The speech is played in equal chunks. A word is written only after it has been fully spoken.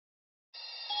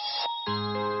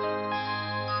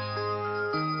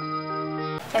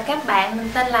Chào các bạn, mình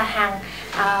tên là Hằng.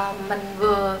 Mình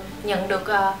vừa nhận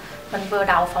được mình vừa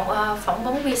đậu phỏng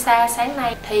vấn visa sáng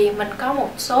nay. Thì mình có một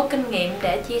số kinh nghiệm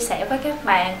để chia sẻ với các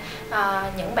bạn,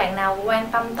 những bạn nào quan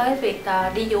tâm tới việc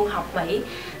đi du học Mỹ.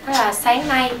 Đó là sáng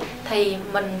nay thì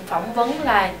mình phỏng vấn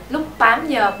là lúc 8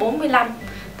 giờ 45.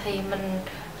 Thì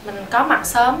mình có mặt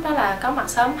sớm, đó là có mặt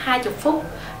sớm 20 phút,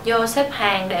 vô xếp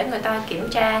hàng để người ta kiểm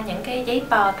tra những cái giấy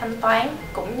tờ thanh toán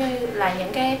cũng như là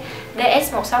những cái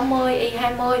DS160,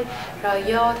 I20, rồi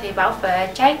vô thì bảo vệ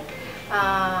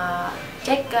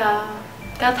check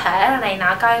cơ thể này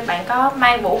nọ, coi bạn có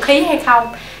mang vũ khí hay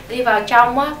không. Đi vào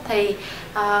trong á, thì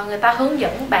người ta hướng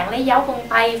dẫn bạn lấy dấu vân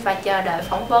tay và chờ đợi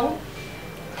phỏng vấn.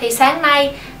 Thì sáng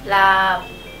nay là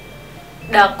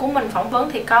đợt của mình phỏng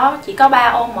vấn thì chỉ có 3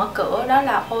 ô mở cửa, đó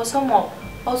là ô số 1,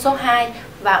 ô số 2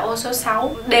 và ô số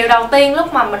 6. Điều đầu tiên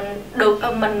lúc mà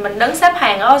mình đứng xếp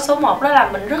hàng ở ô số 1 đó là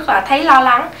mình rất là thấy lo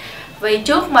lắng. Vì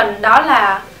trước mình đó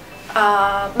là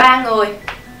 3 người,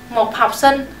 một học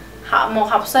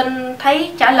sinh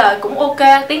thấy trả lời cũng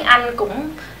ok, tiếng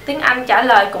Anh trả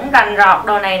lời cũng rành rọt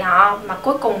đồ này nọ, mà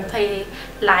cuối cùng thì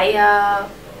lại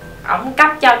ổng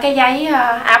cấp cho cái giấy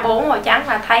A4 màu trắng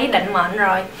là thấy định mệnh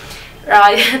rồi.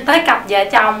 Rồi tới cặp vợ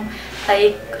chồng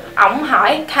thì ổng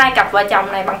hỏi hai cặp vợ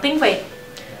chồng này bằng tiếng Việt,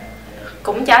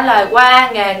 cũng trả lời qua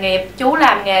nghề nghiệp, chú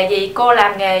làm nghề gì, cô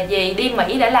làm nghề gì, đi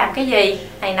Mỹ để làm cái gì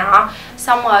này nọ.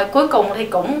 Xong rồi cuối cùng thì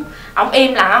ổng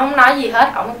im lặng, không nói gì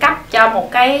hết, ổng cấp cho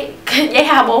một cái giấy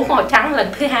A4 màu trắng lần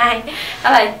thứ hai.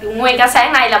 Đó là nguyên cả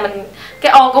sáng nay là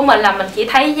cái ô của mình là mình chỉ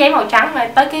thấy giấy màu trắng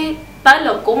thôi, tới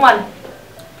lượt của mình.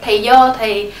 Thì vô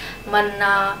thì mình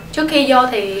trước khi vô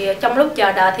thì trong lúc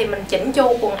chờ đợi thì mình chỉnh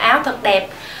chu quần áo thật đẹp.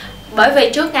 Bởi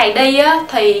vì trước ngày đi á,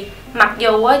 thì mặc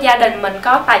dù á, gia đình mình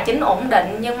có tài chính ổn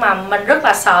định, nhưng mà mình rất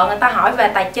là sợ người ta hỏi về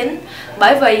tài chính.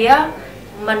 Bởi vì á,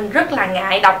 mình rất là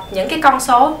ngại đọc những cái con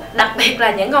số, đặc biệt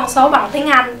là những con số bằng tiếng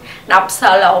Anh. Đọc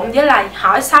sợ lộn, với lại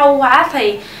hỏi sâu quá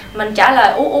thì mình trả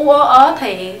lời ú ớ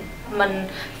thì mình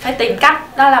phải tìm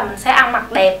cách, đó là mình sẽ ăn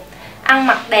mặc đẹp. Ăn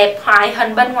mặc đẹp, ngoại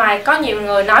hình bên ngoài, có nhiều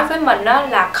người nói với mình đó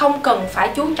là không cần phải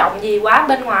chú trọng gì quá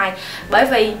bên ngoài. Bởi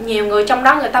vì nhiều người trong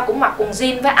đó người ta cũng mặc quần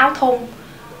jean với áo thun.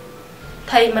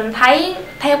 Thì mình thấy,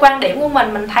 theo quan điểm của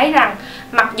mình thấy rằng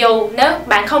mặc dù nếu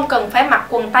bạn không cần phải mặc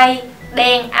quần tây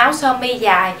đen, áo sơ mi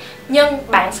dài, nhưng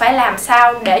bạn phải làm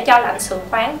sao để cho lãnh sự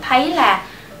quán thấy là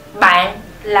bạn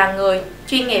là người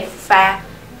chuyên nghiệp, và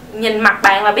nhìn mặt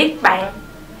bạn là biết bạn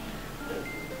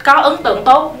có ấn tượng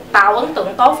tốt, tạo ấn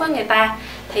tượng tốt với người ta.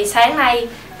 Thì sáng nay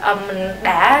mình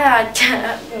đã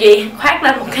khoác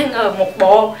lên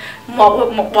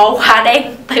một bộ quà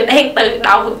đen từ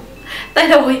đầu tới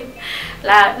đuôi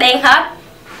là đen hết.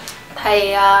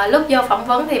 Thì lúc vô phỏng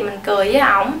vấn thì mình cười với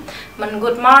ổng, mình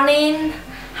good morning,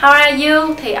 how are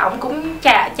you, thì ổng cũng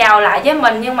chào lại với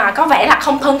mình, nhưng mà có vẻ là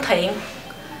không thân thiện.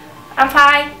 I'm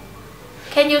fine,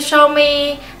 can you show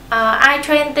me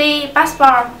I-20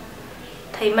 passport?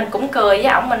 Thì mình cũng cười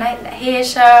với ổng, mình nói here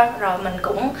sir, rồi mình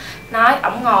cũng nói.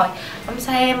 Ổng ngồi, ổng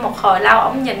xem một hồi lâu,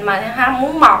 ổng nhìn mà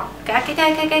muốn mọc cả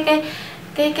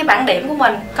cái bảng điểm của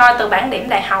mình, coi từ bảng điểm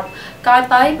đại học coi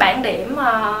tới bảng điểm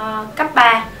cấp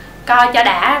 3, coi cho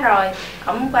đã. Rồi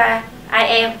ổng qua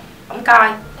IELTS, ổng coi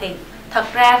thì thật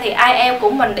ra thì IELTS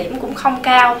của mình điểm cũng không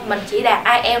cao, mình chỉ đạt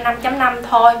IELTS 5.5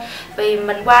 thôi. Vì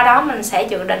mình qua đó mình sẽ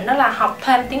dự định đó là học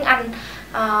thêm tiếng Anh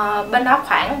bên đó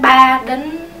khoảng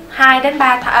 2 đến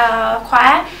 3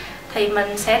 khóa thì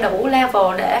mình sẽ đủ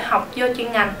level để học vô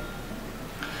chuyên ngành.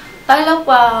 Tới lúc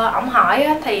ổng hỏi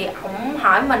thì ổng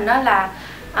hỏi mình đó là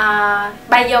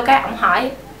bay vô cái ổng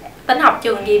hỏi tính học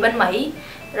trường gì bên Mỹ.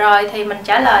 Rồi thì mình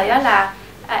trả lời đó là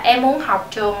em muốn học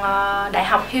trường Đại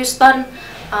học Houston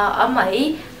ở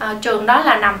Mỹ. Trường đó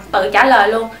là tự trả lời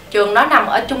luôn, trường đó nằm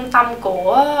ở trung tâm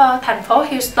của thành phố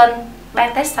Houston,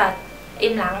 bang Texas.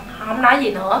 Im lặng, không nói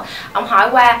gì nữa. Ổng hỏi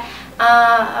qua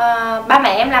ba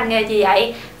mẹ em làm nghề gì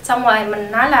vậy? Xong rồi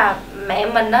mình nói là mẹ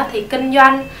mình đó thì kinh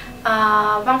doanh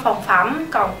văn phòng phẩm,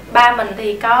 còn ba mình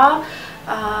thì có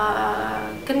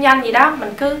kinh doanh gì đó.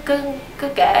 Mình cứ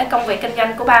kể công việc kinh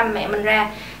doanh của ba mẹ mình ra.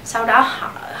 Sau đó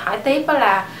hỏi tiếp đó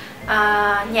là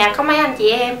nhà có mấy anh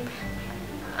chị em?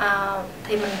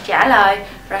 Thì mình trả lời,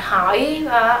 rồi hỏi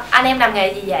anh em làm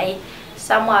nghề gì vậy?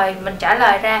 Xong rồi mình trả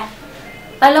lời ra.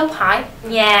 Tới lúc hỏi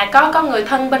nhà có người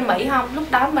thân bên Mỹ không? Lúc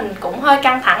đó mình cũng hơi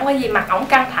căng thẳng, bởi vì mặt ổng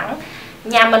căng thẳng.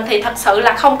 Nhà mình thì thật sự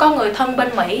là không có người thân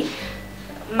bên Mỹ,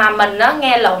 mà mình nó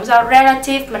nghe lộn do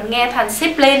relative, mình nghe thành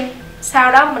sibling.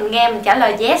 Sau đó mình nghe mình trả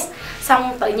lời yes,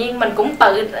 xong tự nhiên mình cũng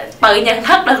tự nhận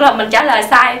thức được là mình trả lời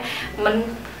sai.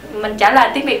 Mình trả lời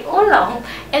tiếng Việt, úi lộn,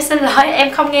 em xin lỗi,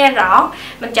 em không nghe rõ.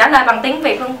 Mình trả lời bằng tiếng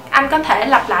Việt luôn, anh có thể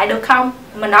lặp lại được không?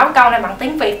 Mình nói câu này bằng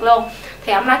tiếng Việt luôn.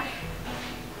 Thì ông nói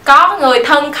có người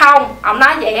thân không, ông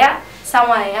nói vậy á. Xong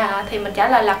rồi thì mình trả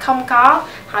lời là không có.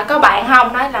 Hỏi có bạn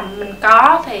không, nói là mình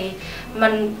có. Thì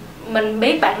mình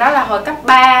biết bạn đó là hồi cấp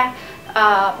 3,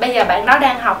 bây giờ bạn đó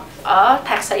đang học ở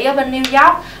thạc sĩ ở bên New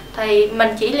York. Thì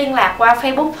mình chỉ liên lạc qua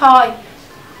Facebook thôi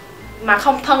mà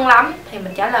không thân lắm. Thì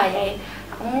mình trả lời vậy.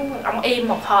 Ông im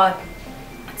một hồi.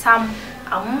 Xong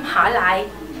ổng hỏi lại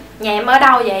nhà em ở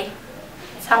đâu vậy?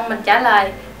 Xong mình trả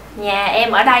lời nhà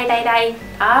em ở đây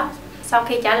đó. Sau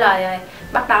khi trả lời rồi,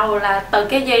 bắt đầu là từ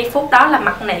cái giây phút đó là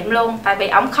mặc niệm luôn. Tại vì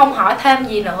ổng không hỏi thêm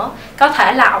gì nữa. Có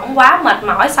thể là ổng quá mệt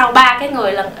mỏi sau 3 cái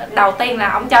người lần đầu tiên là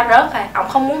ổng cho rớt rồi, ổng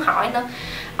không muốn hỏi nữa.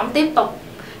 Ổng tiếp tục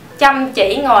chăm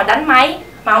chỉ ngồi đánh máy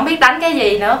mà không biết đánh cái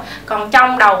gì nữa. Còn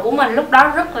trong đầu của mình lúc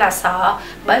đó rất là sợ,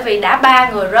 bởi vì đã 3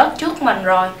 người rớt trước mình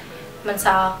rồi. Mình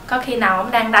sợ có khi nào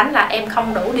ông đang đánh là em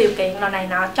không đủ điều kiện rồi này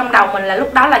nọ. Trong đầu mình là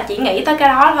lúc đó là chỉ nghĩ tới cái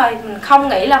đó thôi. Mình không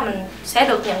nghĩ là mình sẽ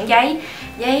được nhận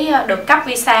giấy được cấp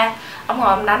visa. Ông ngồi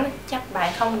ông đánh chắc bạn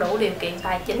không đủ điều kiện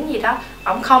tài chính gì đó.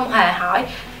 Ông không hề hỏi.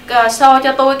 Show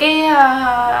cho tôi cái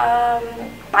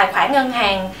tài khoản ngân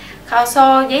hàng,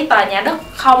 show giấy tờ nhà đất,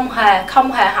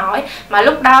 không hề hỏi. Mà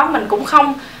lúc đó mình cũng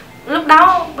không,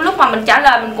 lúc mà mình trả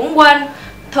lời mình cũng quên.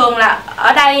 Thường là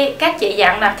ở đây các chị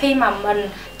dặn là khi mà mình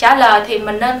trả lời thì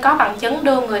mình nên có bằng chứng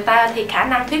đưa người ta thì khả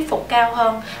năng thuyết phục cao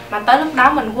hơn. Mà tới lúc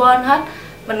đó mình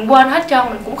quên hết trơn,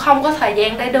 mình cũng không có thời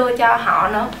gian để đưa cho họ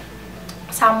nữa.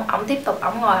 Xong ổng tiếp tục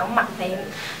ổng ngồi ổng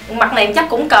mặc niệm chắc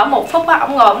cũng cỡ 1 phút á.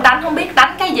 Ổng ngồi ổng đánh không biết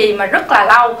đánh cái gì mà rất là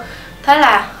lâu. Thế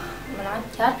là mình nói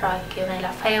chết rồi, kiểu này là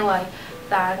fail rồi.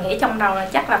 Là nghĩ trong đầu là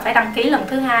chắc là phải đăng ký lần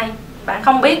thứ 2. Bạn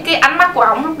không biết cái ánh mắt của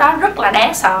ổng lúc đó rất là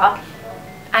đáng sợ.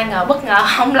 Ai ngờ bất ngờ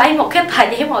ông lấy một cái tờ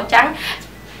giấy màu trắng,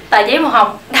 tờ giấy màu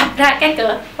hồng đập ra cái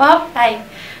cửa. Bóp đây,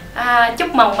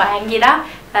 chúc mừng bạn gì đó.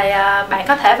 Rồi bạn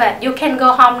có thể về, you can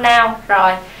go home now.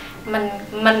 Rồi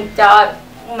mình trời,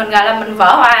 mình gọi là mình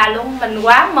vỡ òa luôn. Mình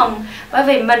quá mừng, bởi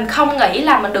vì mình không nghĩ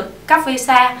là mình được cấp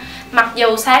visa. Mặc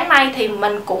dù sáng nay thì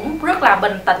mình cũng rất là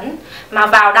bình tĩnh, mà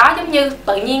vào đó giống như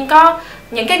tự nhiên có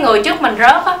những cái người trước mình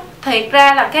rớt á. Thiệt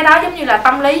ra là cái đó giống như là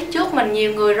tâm lý, trước mình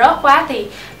nhiều người rớt quá thì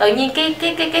tự nhiên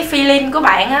cái feeling của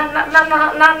bạn á,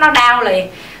 nó down liền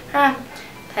ha.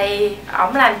 Thì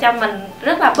ổng làm cho mình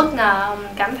rất là bất ngờ,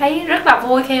 cảm thấy rất là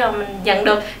vui khi mà mình nhận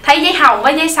được. Thấy giấy hồng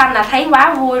với giấy xanh là thấy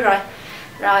quá vui rồi.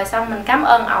 Rồi xong mình cảm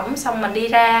ơn ổng, xong mình đi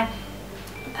ra.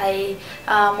 Thì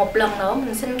một lần nữa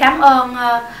mình xin cảm ơn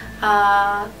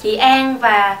chị An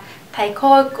và thầy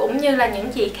Khôi, cũng như là những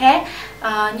chị khác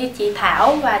như chị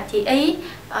Thảo và chị Ý,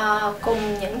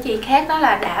 cùng những chị khác đó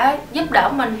là đã giúp đỡ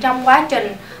mình trong quá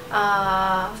trình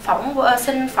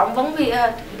xin phỏng vấn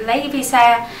lấy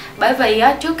visa. Bởi vì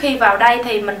trước khi vào đây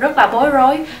thì mình rất là bối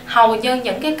rối. Hầu như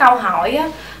những cái câu hỏi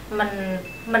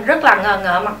mình rất là ngờ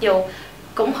ngợ, mặc dù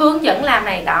cũng hướng dẫn làm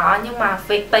này nọ, nhưng mà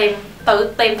việc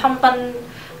tự tìm thông tin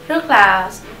rất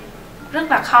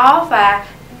là khó. Và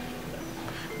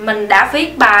mình đã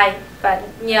viết bài, và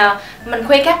nhờ mình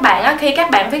khuyên các bạn khi các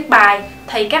bạn viết bài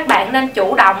thì các bạn nên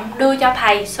chủ động đưa cho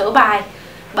thầy sửa bài.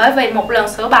 Bởi vì một lần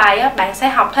sửa bài bạn sẽ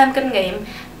học thêm kinh nghiệm.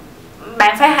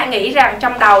 Bạn phải nghĩ rằng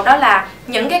trong đầu đó là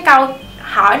những cái câu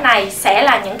hỏi này sẽ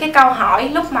là những cái câu hỏi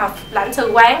lúc mà lãnh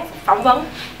sự quán phỏng vấn.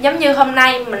 Giống như hôm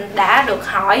nay mình đã được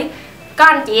hỏi có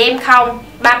anh chị em không,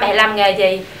 ba mẹ làm nghề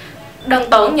gì. Đừng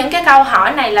tưởng những cái câu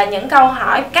hỏi này là những câu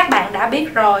hỏi các bạn đã biết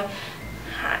rồi.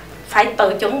 Phải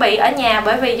tự chuẩn bị ở nhà,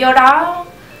 bởi vì vô đó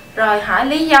rồi hỏi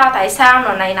lý do tại sao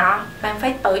rồi này nọ. Bạn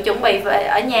phải tự chuẩn bị về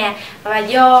ở nhà và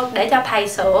vô để cho thầy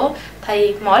sửa.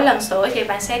 Thì mỗi lần sửa thì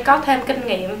bạn sẽ có thêm kinh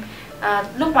nghiệm.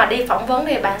 Lúc mà đi phỏng vấn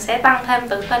thì bạn sẽ tăng thêm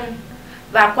tự tin.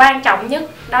 Và quan trọng nhất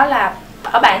đó là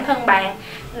ở bản thân bạn.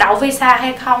 Đậu visa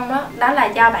hay không đó là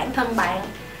do bản thân bạn.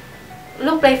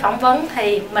 Lúc đi phỏng vấn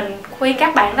thì mình khuyên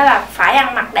các bạn đó là phải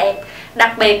ăn mặc đẹp.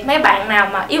 Đặc biệt mấy bạn nào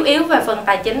mà yếu về phần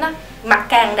tài chính mặc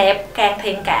càng đẹp càng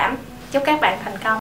thiện cảm. Chúc các bạn thành công.